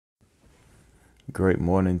Great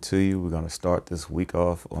morning to you. We're going to start this week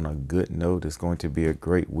off on a good note. It's going to be a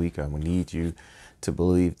great week. I will need you to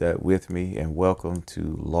believe that with me. And welcome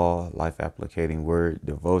to Law Life Applicating Word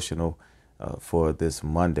Devotional for this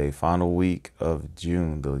Monday, final week of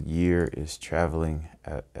June. The year is traveling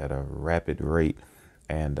at a rapid rate,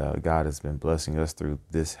 and God has been blessing us through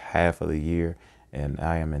this half of the year. And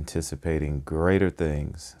I am anticipating greater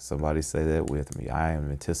things. Somebody say that with me. I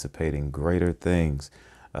am anticipating greater things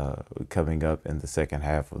coming up in the second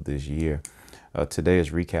half of this year. Today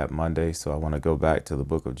is Recap Monday, so I want to go back to the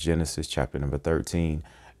book of Genesis, chapter number 13,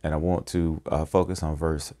 and I want to focus on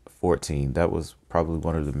verse 14. That was probably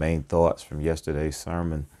one of the main thoughts from yesterday's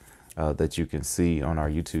sermon that you can see on our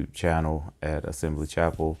YouTube channel at Assembly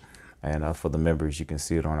Chapel. And for the members, you can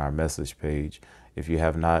see it on our message page. If you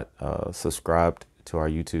have not subscribed to our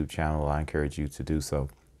YouTube channel, I encourage you to do so.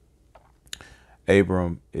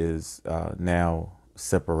 Abram is now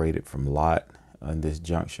separated from Lot in this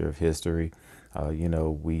juncture of history.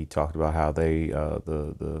 We talked about how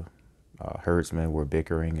the herdsmen were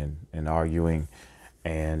bickering and arguing,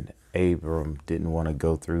 and Abram didn't want to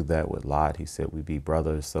go through that with Lot. He said, we be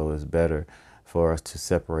brothers, so it's better for us to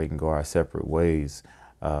separate and go our separate ways.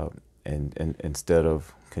 And instead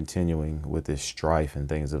of continuing with this strife and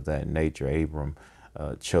things of that nature, Abram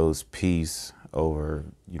chose peace over,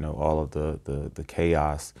 all of the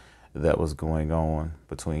chaos that was going on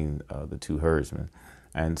between the two herdsmen.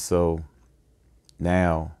 And so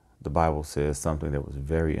now the Bible says something that was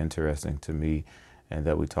very interesting to me and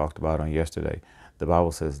that we talked about on yesterday. The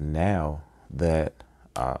Bible says now that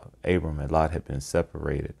Abram and Lot had been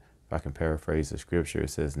separated. If I can paraphrase the scripture, it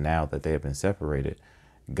says now that they have been separated,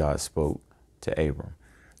 God spoke to Abram.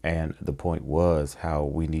 And the point was how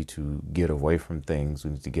we need to get away from things.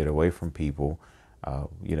 We need to get away from people.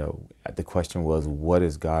 The question was, what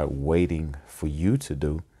is God waiting for you to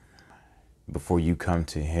do before you come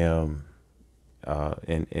to him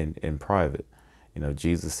in private?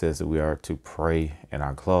 Jesus says that we are to pray in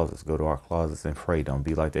our closets, go to our closets and pray. Don't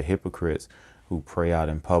be like the hypocrites who pray out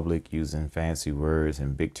in public using fancy words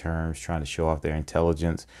and big terms, trying to show off their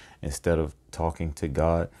intelligence instead of talking to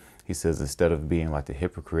God. He says, instead of being like the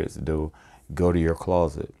hypocrites do, go to your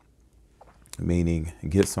closet, meaning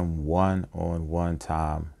get some one-on-one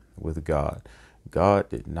time with God. God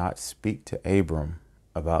did not speak to Abram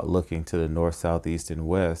about looking to the north, south, east, and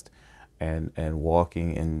west and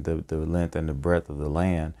walking in the length and the breadth of the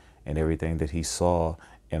land, and everything that he saw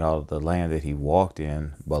and all of the land that he walked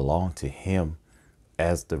in belonged to him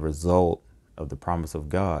as the result of the promise of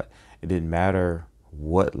God. It didn't matter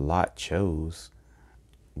what Lot chose.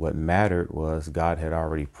 What mattered was God had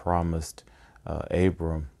already promised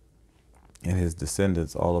Abram and his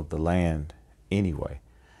descendants all of the land anyway.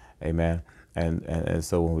 Amen. And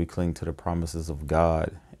so when we cling to the promises of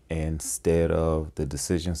God instead of the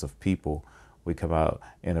decisions of people, we come out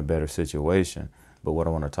in a better situation. But what I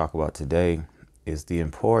want to talk about today is the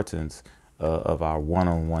importance of our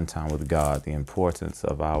one-on-one time with God, the importance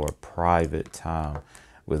of our private time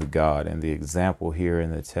with God. And the example here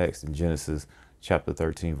in the text in Genesis chapter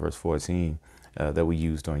 13, verse 14, that we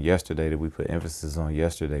used on yesterday, that we put emphasis on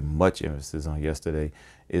yesterday, much emphasis on yesterday,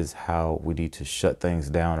 is how we need to shut things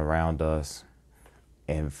down around us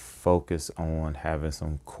and focus on having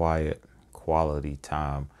some quiet, quality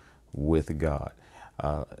time with God.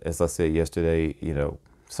 As I said yesterday,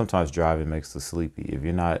 sometimes driving makes us sleepy. If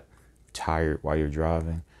you're not tired while you're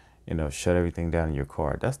driving, shut everything down in your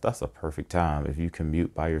car. That's a perfect time. If you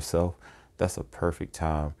commute by yourself, that's a perfect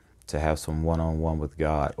time to have some one-on-one with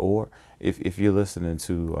God. Or if you're listening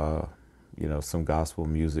to, some gospel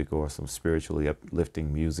music or some spiritually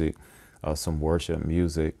uplifting music, some worship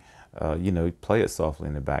music, play it softly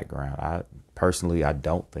in the background. I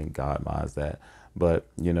don't think God minds that. But,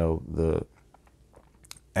 the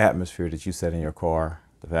atmosphere that you set in your car,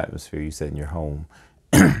 the atmosphere you set in your home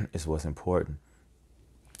is what's important.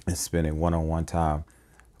 And spending one-on-one time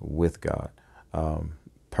with God.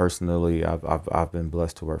 Personally, I've been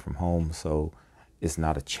blessed to work from home, so it's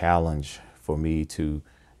not a challenge for me to,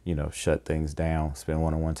 shut things down, spend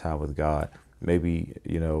one-on-one time with God. Maybe,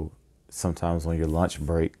 sometimes on your lunch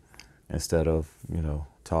break, instead of,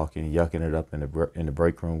 talking, yucking it up in the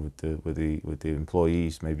break room with the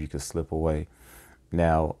employees, maybe you could slip away.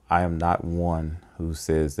 Now, I am not one who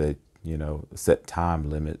says that, set time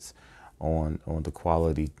limits on the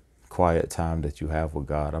quiet time that you have with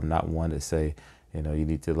God. I'm not one to say, you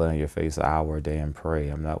need to lay on your face an hour a day and pray.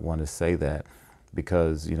 I'm not one to say that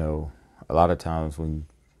because, a lot of times when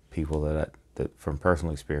people that from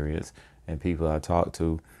personal experience and people I talk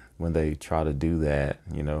to, when they try to do that,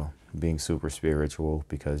 being super spiritual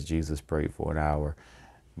because Jesus prayed for an hour,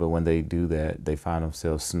 But when they do that, they find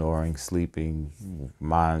themselves snoring, sleeping,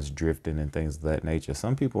 minds drifting, and things of that nature.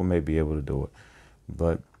 Some people may be able to do it,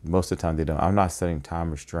 but most of the time they don't. I'm not setting time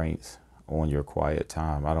restraints on your quiet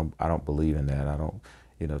time. I don't believe in that. I don't,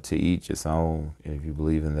 to each its own. If you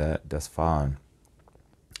believe in that, that's fine.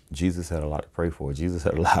 Jesus had a lot to pray for. Jesus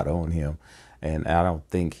had a lot on him. And I don't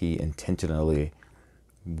think he intentionally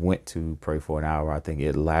went to pray for an hour. I think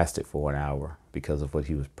it lasted for an hour because of what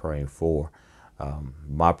he was praying for.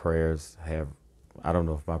 My prayers have, I don't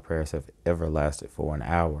know if my prayers have ever lasted for an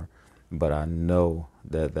hour, but I know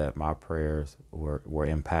that my prayers were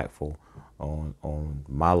impactful on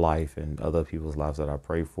my life and other people's lives that I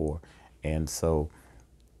pray for. And so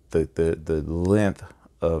the length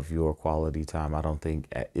of your quality time, I don't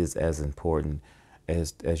think is as important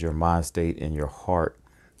as your mind state and your heart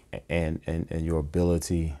and your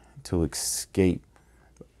ability to escape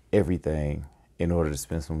everything in order to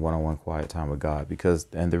spend some one-on-one quiet time with God. Because,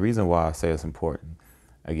 and the reason why I say it's important,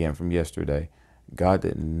 again, from yesterday, God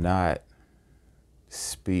did not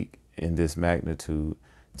speak in this magnitude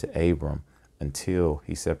to Abram until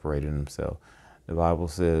he separated himself. The Bible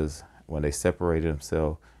says when they separated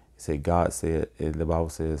himself, it said God said, and the Bible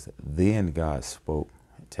says, then God spoke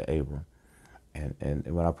to Abram. And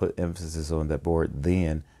when I put emphasis on that word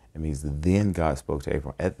then, it means then God spoke to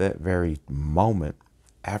Abram. At that very moment,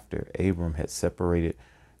 after Abram had separated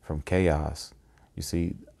from chaos, you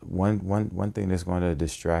see, one thing that's going to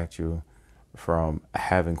distract you from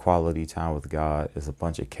having quality time with God is a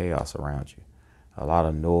bunch of chaos around you. A lot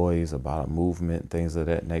of noise, a lot of movement, things of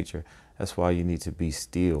that nature. That's why you need to be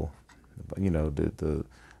still.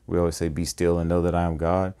 We always say, be still and know that I am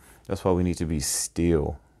God. That's why we need to be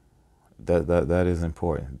still. That is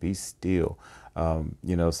important. Be still.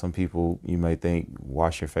 Some people, you may think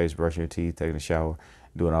wash your face, brush your teeth, taking a shower,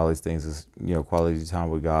 doing all these things is, quality time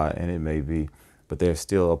with God, and it may be, but there's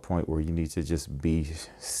still a point where you need to just be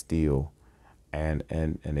still and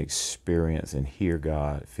experience and hear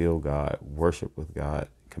God, feel God, worship with God,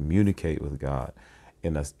 communicate with God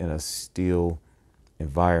in a still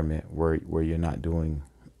environment where you're not doing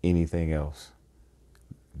anything else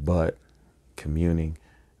but communing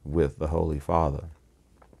with the Holy Father.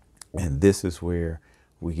 And this is where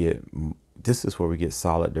we get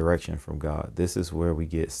solid direction from God. This is where we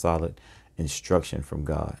get solid instruction from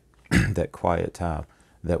God. That quiet time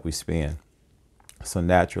that we spend. So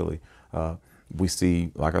naturally, we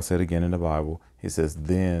see, like I said again in the Bible, he says,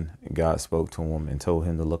 then God spoke to him and told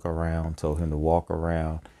him to look around, told him to walk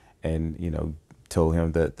around, and, told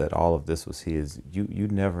him that all of this was his. You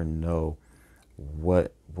never know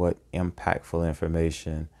what impactful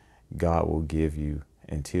information God will give you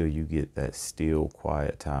until you get that still,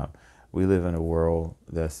 quiet time. We live in a world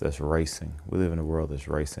that's racing. We live in a world that's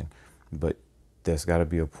racing, but there's got to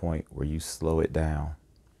be a point where you slow it down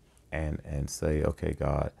and say, okay,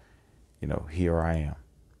 God, here I am.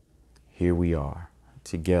 Here we are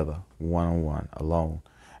together, one-on-one, alone.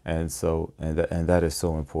 And so, and that is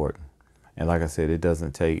so important. And like I said, it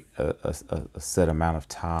doesn't take a set amount of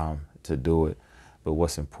time to do it. But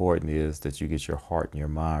what's important is that you get your heart and your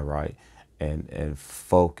mind right and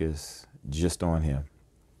focus just on him.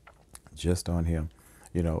 Just on him.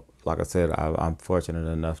 Like I said, I'm fortunate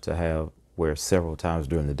enough to have where several times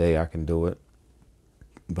during the day I can do it.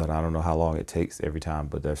 But I don't know how long it takes every time.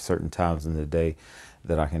 But there's certain times in the day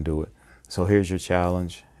that I can do it. So here's your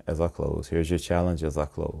challenge as I close. Here's your challenge as I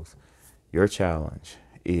close. Your challenge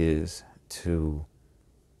is to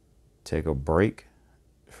take a break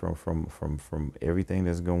from everything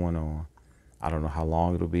that's going on. I don't know how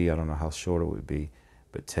long it'll be. I don't know how short it would be.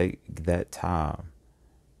 But take that time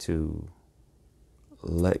to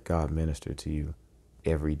let God minister to you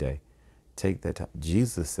every day. Take that time.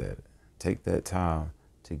 Jesus said it. Take that time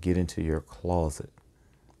to get into your closet.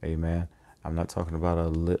 Amen. I'm not talking about a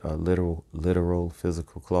literal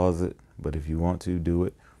physical closet, but if you want to, do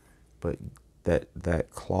it. But that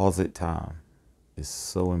closet time is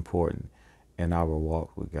so important in our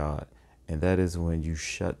walk with God. And that is when you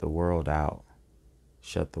shut the world out.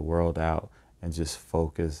 Shut the world out and just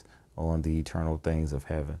focus on the eternal things of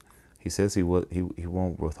heaven. He says he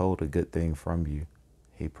won't withhold a good thing from you.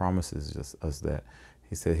 He promises us that.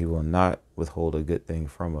 He said he will not withhold a good thing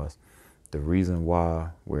from us. The reason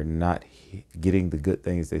why we're not getting the good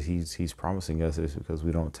things that he's promising us is because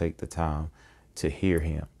we don't take the time to hear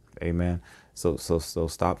him. Amen. So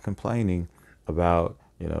stop complaining about,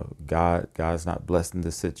 God's not blessing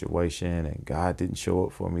the situation and God didn't show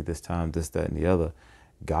up for me this time, this, that, and the other.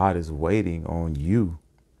 God is waiting on you.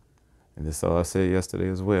 And this is all I said yesterday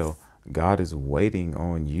as well. God is waiting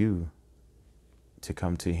on you to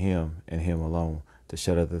come to him and him alone, to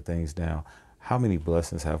shut other things down. How many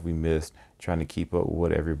blessings have we missed trying to keep up with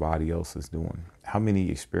what everybody else is doing? How many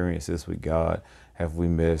experiences with God have we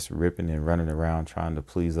missed ripping and running around trying to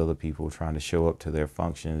please other people, trying to show up to their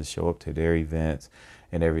functions, show up to their events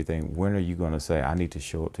and everything? When are you going to say, I need to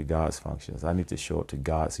show up to God's functions? I need to show up to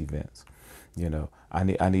God's events. I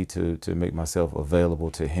need to make myself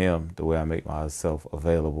available to him the way I make myself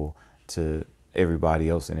available to everybody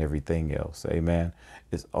else and everything else. Amen.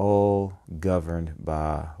 It's all governed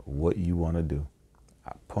by what you want to do.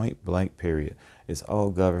 Point blank, period. It's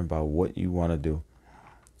all governed by what you want to do.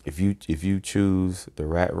 If you choose the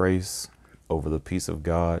rat race over the peace of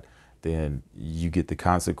God, then you get the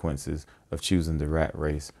consequences of choosing the rat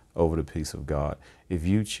race over the peace of God. If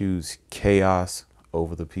you choose chaos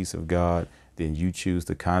over the peace of God, then you choose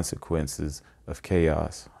the consequences of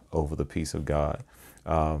chaos over the peace of God.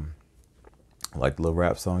 Like the little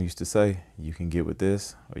rap song used to say, you can get with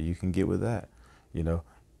this or you can get with that.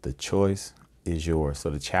 The choice is yours. So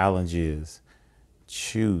the challenge is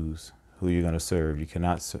choose who you're going to serve. You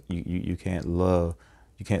cannot, you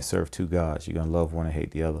can't serve two gods. You're going to love one and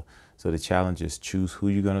hate the other. So the challenge is choose who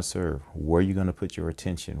you're going to serve, where you're going to put your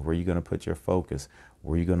attention, where you're going to put your focus,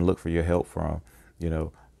 where you're going to look for your help from.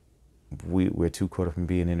 We're too caught up in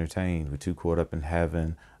being entertained. We're too caught up in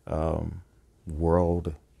having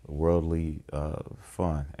worldly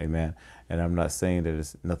fun. Amen. And I'm not saying that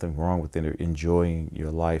there's nothing wrong with enjoying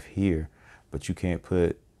your life here, but you can't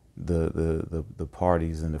put the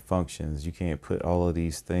parties and the functions, you can't put all of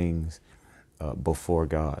these things before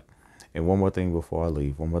God. And one more thing before I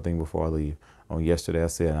leave. On yesterday I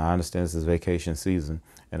said, and I understand this is vacation season,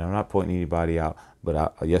 and I'm not pointing anybody out,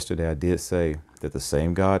 but yesterday I did say that the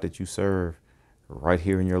same God that you serve right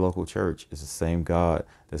here in your local church is the same God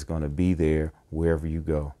that's going to be there wherever you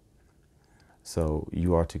go. So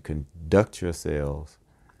you are to conduct yourselves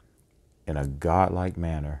in a godlike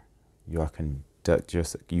manner. You are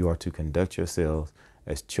to conduct yourselves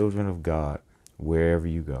as children of God wherever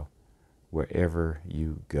you go. Wherever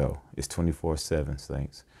you go. It's 24/7,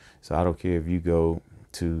 saints. So I don't care if you go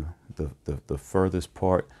to the furthest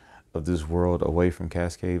part of this world away from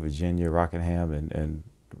Cascade, Virginia, Rockingham, and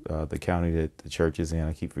the county that the church is in.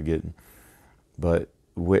 I keep forgetting. But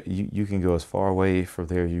you can go as far away from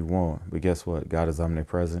there as you want. But guess what? God is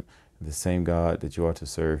omnipresent. The same God that you are to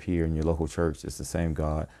serve here in your local church is the same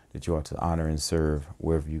God that you are to honor and serve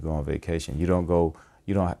wherever you go on vacation. You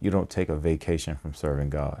don't take a vacation from serving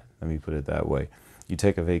God. Let me put it that way. You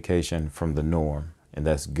take a vacation from the norm, and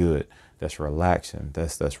that's good. That's relaxing.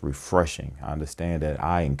 That's refreshing. I understand that.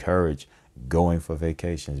 I encourage going for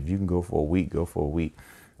vacations. If you can go for a week, go for a week.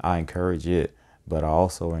 I encourage it, but I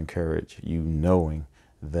also encourage you knowing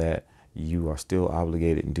that you are still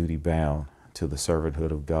obligated and duty bound to the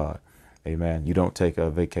servanthood of God. Amen. You don't take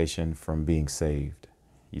a vacation from being saved.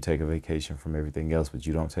 You take a vacation from everything else, but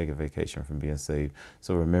you don't take a vacation from being saved.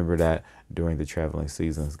 So remember that during the traveling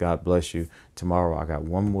seasons. God bless you. Tomorrow, I got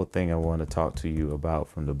one more thing I want to talk to you about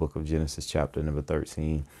from the book of Genesis, chapter number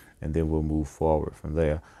 13, and then we'll move forward from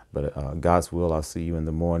there. But God's will, I'll see you in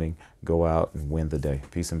the morning. Go out and win the day.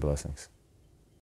 Peace and blessings.